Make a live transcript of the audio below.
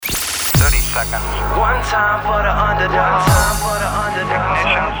seconds. One time for the underdog.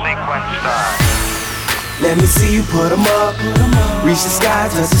 Ignition sequence start. Let me see you put 'em up. Reach the sky,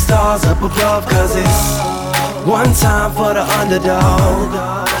 touch the stars up above. Cause it's one time for the underdog.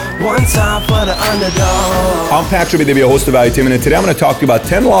 One time for the underdog. I'm Patrick Vidivia, host of Valuetainment, and today I'm going to talk to you about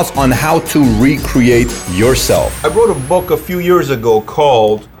 10 laws on how to recreate yourself. I wrote a book a few years ago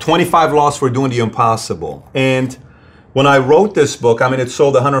called 25 Laws for Doing the Impossible. And when I wrote this book, it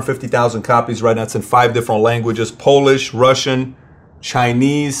sold 150,000 copies right now. It's in 5 different languages: Polish, Russian,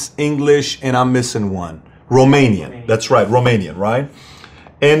 Chinese, English, and I'm missing one. Romanian. That's right, Romanian, right?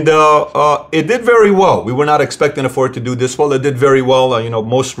 And it did very well. We were not expecting for it to do this well. It did very well.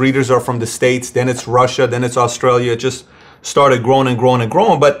 Most readers are from the States, then it's Russia, then it's Australia. It just started growing and growing and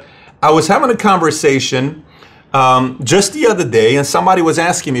growing. But I was having a conversation just the other day, and somebody was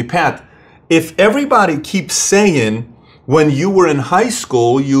asking me, Pat, if everybody keeps saying when you were in high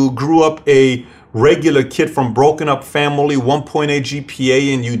school, you grew up a regular kid from broken up family, 1.8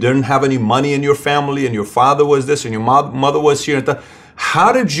 GPA, and you didn't have any money in your family, and your father was this, and your mother was here, and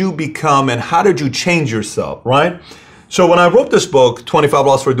how did you become and how did you change yourself, right? So when I wrote this book, 25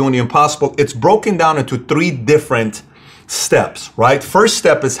 Laws for Doing the Impossible, it's broken down into 3 different steps, right? First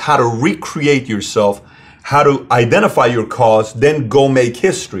step is how to recreate yourself, how to identify your cause, then go make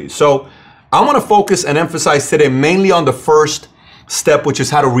history. So I want to focus and emphasize today mainly on the first step, which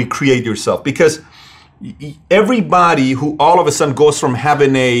is how to recreate yourself, because everybody who all of a sudden goes from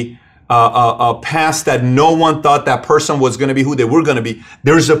having a past that no one thought that person was going to be who they were going to be,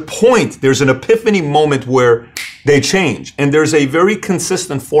 there's a point, there's an epiphany moment where they change. And there's a very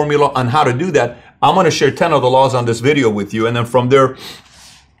consistent formula on how to do that. I'm going to share 10 of the laws on this video with you. And then from there,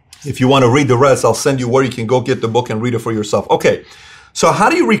 if you want to read the rest, I'll send you where you can go get the book and read it for yourself. Okay, so how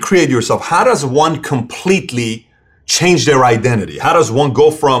do you recreate yourself? How does one completely change their identity? How does one go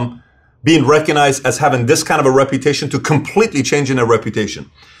from being recognized as having this kind of a reputation to completely changing their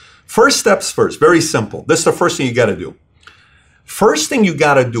reputation? First steps first, very simple. This is the first thing you got to do. First thing you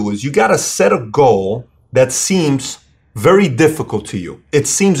got to do is you got to set a goal that seems very difficult to you. It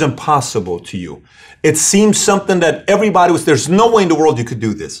seems impossible to you. It seems something that there's no way in the world you could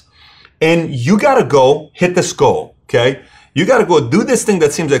do this. And you got to go hit this goal, okay? You got to go do this thing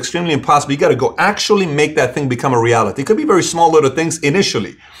that seems extremely impossible. You got to go actually make that thing become a reality. It could be very small little things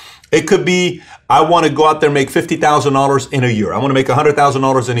initially. It could be, I want to go out there and make $50,000 in a year. I want to make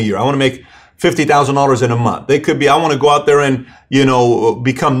 $100,000 in a year. I want to make $50,000 in a month. They could be, I want to go out there and,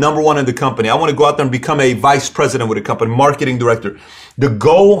 become number 1 in the company. I want to go out there and become a vice president with a company, marketing director. The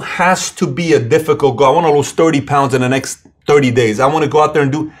goal has to be a difficult goal. I want to lose 30 pounds in the next 30 days. I want to go out there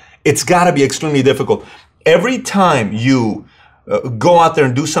and it's got to be extremely difficult. Every time you go out there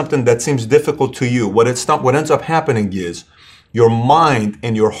and do something that seems difficult to you, what ends up happening is your mind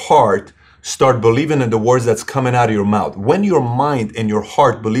and your heart start believing in the words that's coming out of your mouth. When your mind and your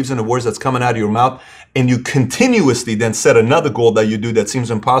heart believes in the words that's coming out of your mouth, and you continuously then set another goal that you do that seems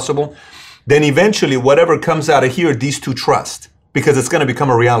impossible, then eventually whatever comes out of here, these two trust, because it's going to become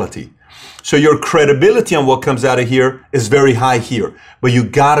a reality. So your credibility on what comes out of here is very high here, but you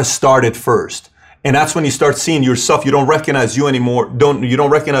got to start it first. And that's when you start seeing yourself. You don't recognize you anymore. You don't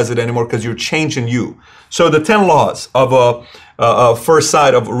recognize it anymore because you're changing you. So the 10 laws of a first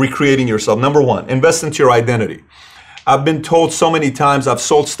side of recreating yourself. Number 1, invest into your identity. I've been told so many times, I've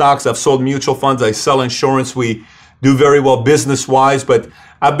sold stocks, I've sold mutual funds, I sell insurance. We do very well business-wise, but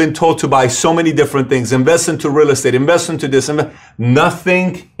I've been told to buy so many different things. Invest into real estate, invest into this.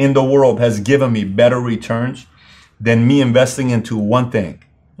 Nothing in the world has given me better returns than me investing into one thing.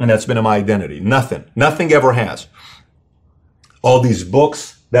 And that's been my identity. Nothing ever has. All these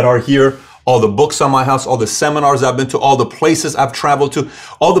books that are here, all the books on my house, all the seminars I've been to, all the places I've traveled to,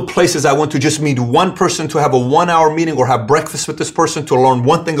 all the places I went to just meet one person, to have a 1-hour meeting or have breakfast with this person, to learn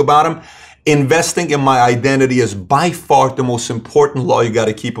one thing about him. Investing in my identity is by far the most important law you got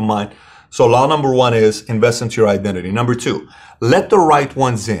to keep in mind. So law number 1 is invest into your identity. Number 2, let the right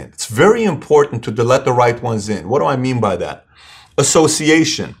ones in. It's very important to let the right ones in. What do I mean by that?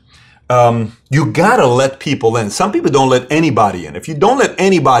 Association. You gotta let people in. Some people don't let anybody in. If you don't let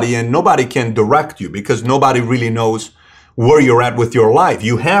anybody in, nobody can direct you because nobody really knows where you're at with your life.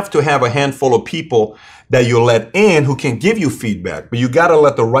 You have to have a handful of people that you let in who can give you feedback, but you gotta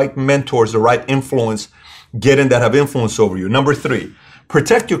let the right mentors, the right influence get in that have influence over you. Number 3,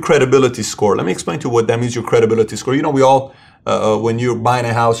 protect your credibility score. Let me explain to you what that means, your credibility score. We all when you're buying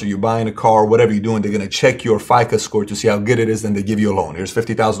a house or you're buying a car, whatever you're doing, they're going to check your FICO score to see how good it is, then they give you a loan. Here's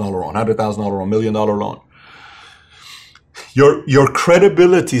 $50,000 loan, $100,000 loan, $1 million loan. Your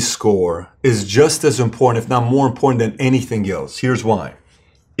credibility score is just as important, if not more important than anything else. Here's why.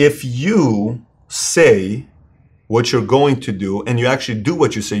 if you say what you're going to do and you actually do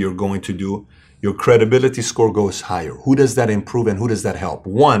what you say you're going to do, your credibility score goes higher. Who does that improve and who does that help?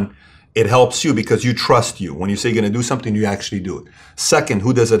 One, it helps you because you trust you. When you say you're going to do something, you actually do it. Second,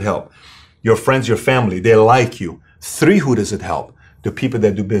 who does it help? Your friends, your family, they like you. Three, who does it help? The people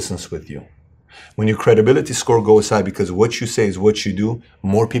that do business with you. When your credibility score goes high because what you say is what you do,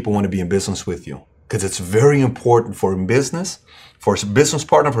 more people want to be in business with you. Because it's very important for business, for a business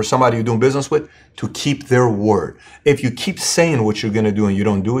partner, for somebody you're doing business with, to keep their word. If you keep saying what you're going to do and you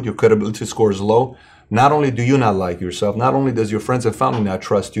don't do it, your credibility score is low. Not only do you not like yourself, not only does your friends and family not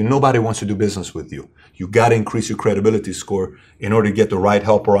trust you, nobody wants to do business with you. You got to increase your credibility score in order to get the right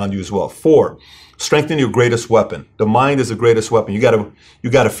help around you as well. 4, strengthen your greatest weapon. The mind is the greatest weapon. You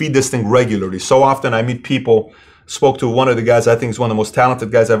got to feed this thing regularly. So often I meet people, spoke to one of the guys I think is one of the most talented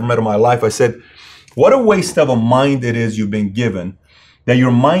guys I've ever met in my life. I said, what a waste of a mind it is you've been given, that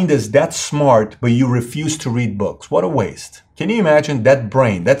your mind is that smart, but you refuse to read books. What a waste. Can you imagine that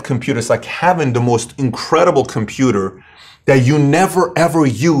brain, that computer? It's like having the most incredible computer that you never ever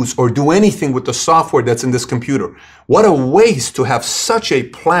use or do anything with the software that's in this computer. What a waste to have such a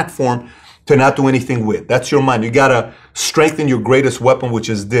platform to not do anything with. That's your mind. You got to strengthen your greatest weapon, which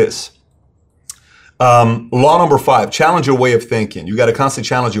is this. Law number 5, challenge your way of thinking. You got to constantly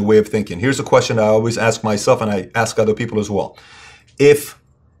challenge your way of thinking. Here's a question I always ask myself and I ask other people as well. If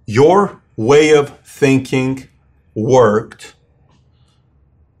your way of thinking worked,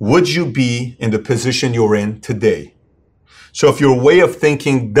 would you be in the position you're in today? So if your way of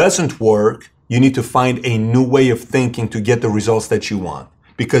thinking doesn't work, you need to find a new way of thinking to get the results that you want.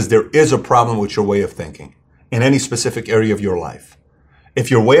 Because there is a problem with your way of thinking in any specific area of your life. If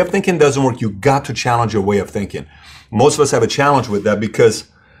your way of thinking doesn't work, you got to challenge your way of thinking. Most of us have a challenge with that because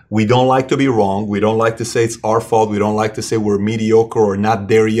we don't like to be wrong. We don't like to say it's our fault. We don't like to say we're mediocre or not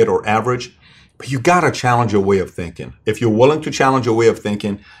there yet or average. But you got to challenge your way of thinking. If you're willing to challenge your way of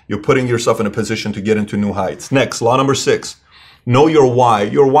thinking, you're putting yourself in a position to get into new heights. Next, law number 6, know your why.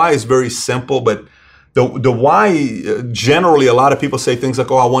 Your why is very simple, but the why, generally, a lot of people say things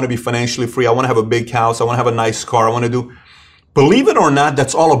like, oh, I want to be financially free. I want to have a big house. I want to have a nice car. I want to do... Believe it or not,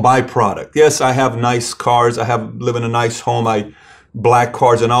 that's all a byproduct. Yes, I have nice cars. I live in a nice home. Black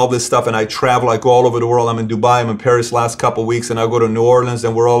cars and all this stuff. And I travel. I go all over the world. I'm in Dubai. I'm in Paris last couple of weeks. And I go to New Orleans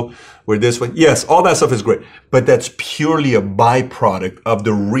and we're this way. Yes, all that stuff is great. But that's purely a byproduct of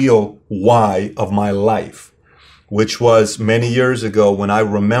the real why of my life, which was many years ago when I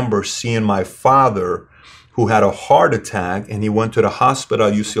remember seeing my father who had a heart attack and he went to the hospital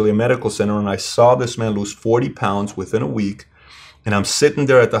at UCLA Medical Center. And I saw this man lose 40 pounds within a week. And I'm sitting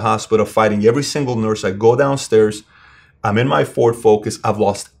there at the hospital fighting every single nurse. I go downstairs. I'm in my Ford Focus. I've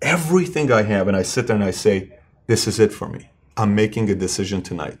lost everything I have. And I sit there and I say, this is it for me. I'm making a decision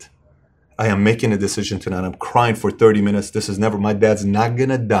tonight. I am making a decision tonight. I'm crying for 30 minutes. My dad's not going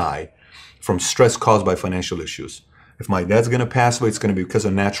to die from stress caused by financial issues. If my dad's going to pass away, it's going to be because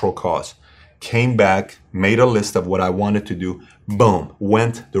of natural cause. Came back, made a list of what I wanted to do. Boom,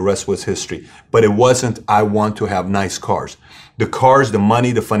 went. The rest was history. But it wasn't, I want to have nice cars. The cars, the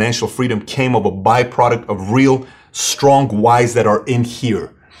money, the financial freedom came of a byproduct of real strong whys that are in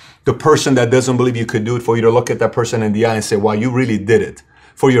here. The person that doesn't believe you could do it, for you to look at that person in the eye and say, wow, you really did it.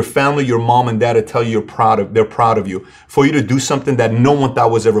 For your family, your mom and dad to tell you they're proud of you. For you to do something that no one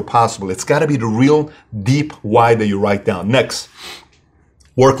thought was ever possible. It's got to be the real deep why that you write down. Next,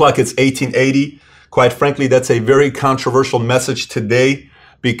 work like it's 1880. Quite frankly, that's a very controversial message today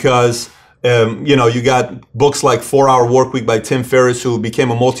because you got books like 4-Hour Workweek by Tim Ferriss, who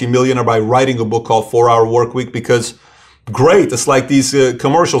became a multimillionaire by writing a book called 4-Hour Workweek because great, it's like these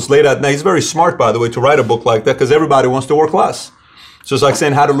commercials late at night. He's very smart, by the way, to write a book like that because everybody wants to work less. So it's like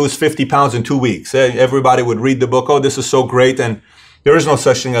saying how to lose 50 pounds in 2 weeks. Everybody would read the book. Oh, this is so great. And there is no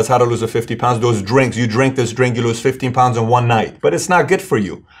such thing as how to lose 50 pounds. Those drinks, you drink this drink, you lose 15 pounds in one night. But it's not good for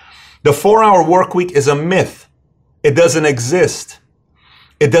you. The 4-Hour Workweek is a myth. It doesn't exist.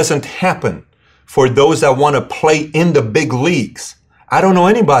 It doesn't happen for those that want to play in the big leagues. I don't know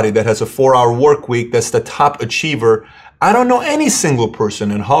anybody that has a 4-hour work week that's the top achiever. I don't know any single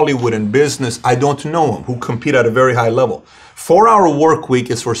person in Hollywood and business, I don't know them, who compete at a very high level. 4-hour work week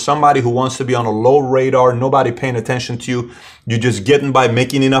is for somebody who wants to be on a low radar, nobody paying attention to you. You're just getting by,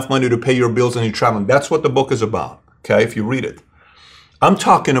 making enough money to pay your bills and you're traveling. That's what the book is about, okay, if you read it. I'm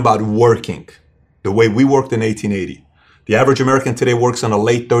talking about working the way we worked in 1880. The average American today works on a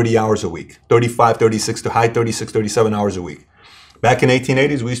late 30 hours a week, 35, 36 to high 36, 37 hours a week. Back in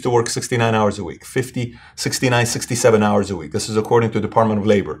 1880s, we used to work 69 hours a week, 50, 69, 67 hours a week. This is according to the Department of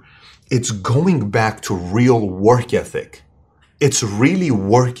Labor. It's going back to real work ethic. It's really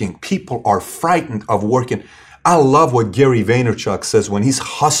working. People are frightened of working. I love what Gary Vaynerchuk says when he's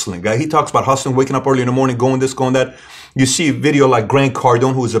hustling. He talks about hustling, waking up early in the morning, going this, going that. You see a video like Grant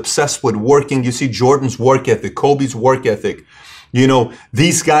Cardone, who is obsessed with working. You see Jordan's work ethic, Kobe's work ethic. You know,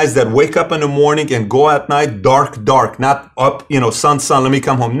 these guys that wake up in the morning and go at night, dark, not up, sun, let me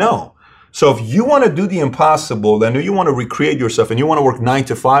come home. No. So if you want to do the impossible and you want to recreate yourself and you want to work 9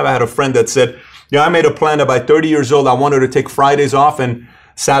 to 5, I had a friend that said, I made a plan that by 30 years old, I wanted to take Fridays off and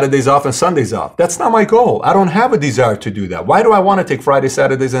Saturdays off and Sundays off. That's not my goal. I don't have a desire to do that. Why do I want to take Fridays,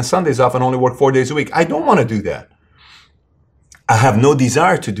 Saturdays, and Sundays off and only work 4 days a week? I don't want to do that. I have no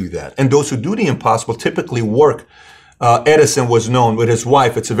desire to do that. And those who do the impossible typically work. Edison was known with his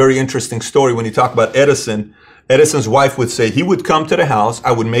wife. It's a very interesting story when you talk about Edison. Edison's wife would say he would come to the house,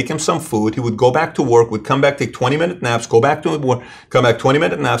 I would make him some food, he would go back to work, would come back, take 20-minute naps, go back to work, come back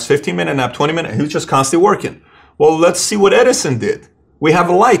 20-minute naps, 15-minute nap, 20-minute, he was just constantly working. Well, let's see what Edison did. We have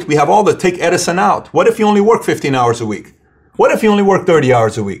a light, we have all that, take Edison out. What if you only work 15 hours a week? What if you only work 30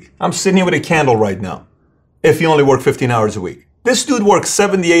 hours a week? I'm sitting here with a candle right now. If you only work 15 hours a week. This dude works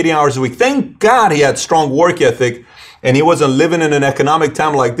 70, 80 hours a week. Thank God he had strong work ethic and he wasn't living in an economic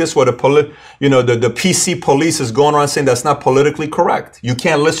time like this where the PC police is going around saying that's not politically correct. You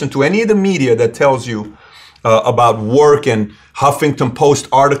can't listen to any of the media that tells you about work and Huffington Post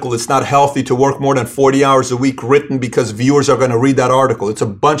article. It's not healthy to work more than 40 hours a week written because viewers are going to read that article. It's a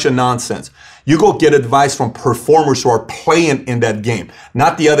bunch of nonsense. You go get advice from performers who are playing in that game,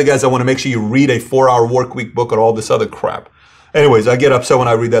 not the other guys that want to make sure you read a 4-hour work week book or all this other crap. Anyways, I get upset when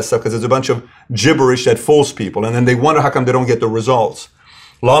I read that stuff because it's a bunch of gibberish that fools people. And then they wonder how come they don't get the results.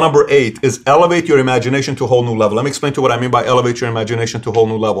 Law number 8 is elevate your imagination to a whole new level. Let me explain to you what I mean by elevate your imagination to a whole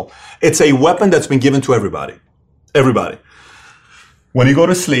new level. It's a weapon that's been given to everybody. Everybody. When you go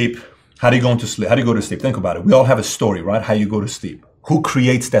to sleep, how do you go to sleep? How do you go to sleep? Think about it. We all have a story, right? How you go to sleep. Who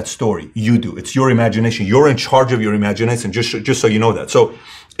creates that story? You do. It's your imagination. You're in charge of your imagination, just so you know that. So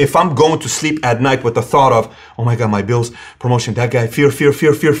if I'm going to sleep at night with the thought of, oh my God, my bills, promotion, that guy, fear,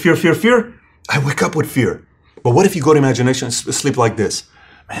 I wake up with fear. But what if you go to imagination and sleep like this?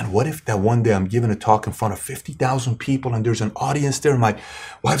 Man, what if that one day I'm giving a talk in front of 50,000 people and there's an audience there and my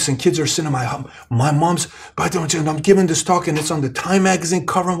wives and kids are sitting in my mom's, but I'm giving this talk and it's on the Time magazine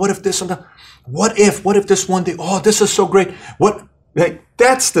cover. And what if this, what if this one day, oh, this is so great.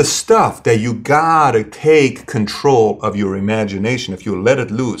 That's the stuff that you gotta take control of your imagination. If you let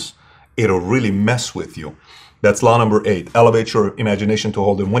it loose, it'll really mess with you. That's law number 8. Elevate your imagination to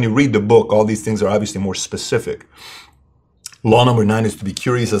hold it. When you read the book, all these things are obviously more specific. Law number 9 is to be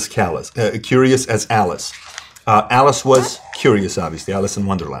curious as Alice. Alice was curious, obviously. Alice in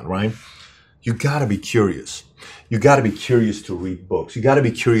Wonderland, right? You gotta be curious. You gotta be curious to read books. You gotta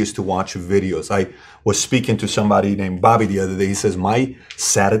be curious to watch videos. I was speaking to somebody named Bobby the other day. He says, my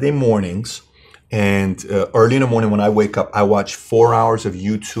Saturday mornings and early in the morning when I wake up, I watch 4 hours of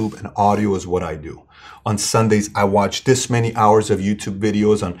YouTube and audio is what I do. On Sundays, I watch this many hours of YouTube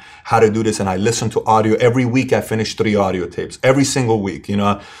videos on how to do this, and I listen to audio. Every week, I finish 3 audio tapes. Every single week.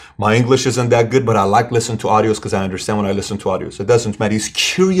 My English isn't that good, but I like listening to audios because I understand when I listen to audios. It doesn't matter. He's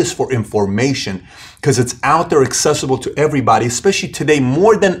curious for information because it's out there accessible to everybody, especially today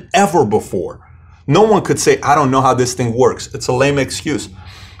more than ever before. No one could say, I don't know how this thing works. It's a lame excuse.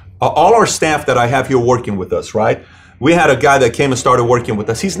 All our staff that I have here working with us, right? We had a guy that came and started working with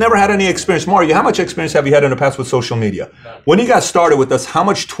us. He's never had any experience. Mario, how much experience have you had in the past with social media? When you got started with us, how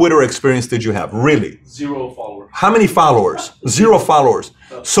much Twitter experience did you have? Really? 0 followers. How many followers? 0 followers.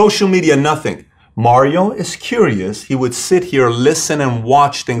 Social media, nothing. Mario is curious. He would sit here, listen and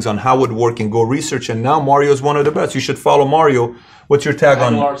watch things on how it would work and go research. And now Mario is one of the best. You should follow Mario. What's your tag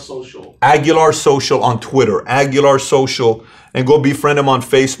on? Aguilar Social. Aguilar Social on Twitter. Aguilar Social. And go befriend him on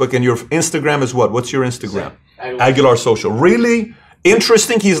Facebook. And your Instagram is what? What's your Instagram? Aguilar Social. Really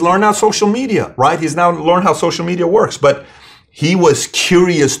interesting. He's learned how social media, right? He's now learned how social media works. But he was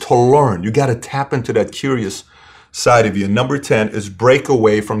curious to learn. You got to tap into that curious side of you. And number 10 is break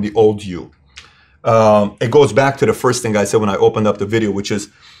away from the old you. It goes back to the first thing I said when I opened up the video, which is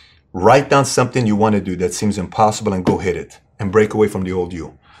write down something you want to do that seems impossible and go hit it and break away from the old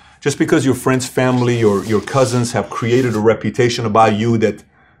you. Just because your friends, family, or your cousins have created a reputation about you that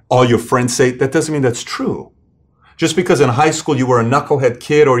all your friends say, that doesn't mean that's true. Just because in high school you were a knucklehead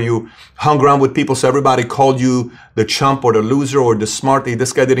kid or you hung around with people so everybody called you the chump or the loser or the smarty,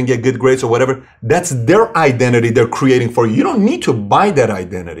 this guy didn't get good grades or whatever, that's their identity they're creating for you. You don't need to buy that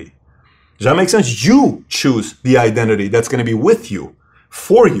identity. Does that make sense? You choose the identity that's going to be with you,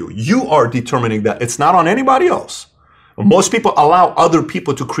 for you. You are determining that. It's not on anybody else. Most people allow other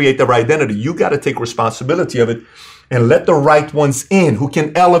people to create their identity. You got to take responsibility of it. and let the right ones in who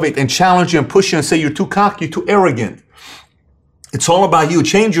can elevate and challenge you and push you and say you're too cocky, you're too arrogant. It's all about you.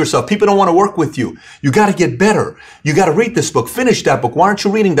 Change yourself. People don't want to work with you. You got to get better. You got to read this book. Finish that book. Why aren't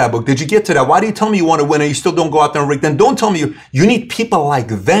you reading that book? Did you get to that? Why do you tell me you want to win and you still don't go out there and rig? Then don't tell me you need people like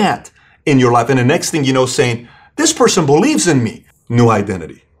that in your life. And the next thing you know, saying, this person believes in me. New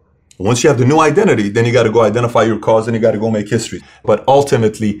identity. Once you have the new identity, then you got to go identify your cause and you got to go make history. But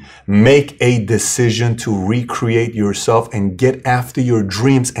ultimately, make a decision to recreate yourself and get after your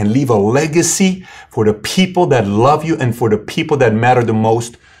dreams and leave a legacy for the people that love you and for the people that matter the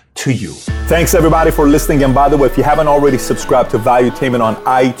most to you. Thanks everybody for listening. And by the way, if you haven't already subscribed to Valuetainment on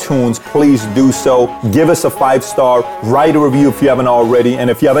iTunes, please do so. Give us a 5-star, write a review if you haven't already. And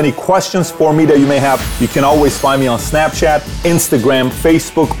if you have any questions for me that you may have, you can always find me on Snapchat, Instagram,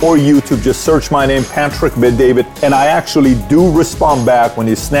 Facebook, or YouTube. Just search my name, Patrick Bet-David. And I actually do respond back when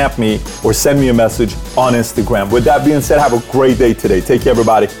you snap me or send me a message on Instagram. With that being said, have a great day today. Take care,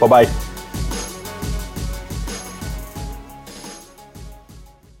 everybody. Bye-bye.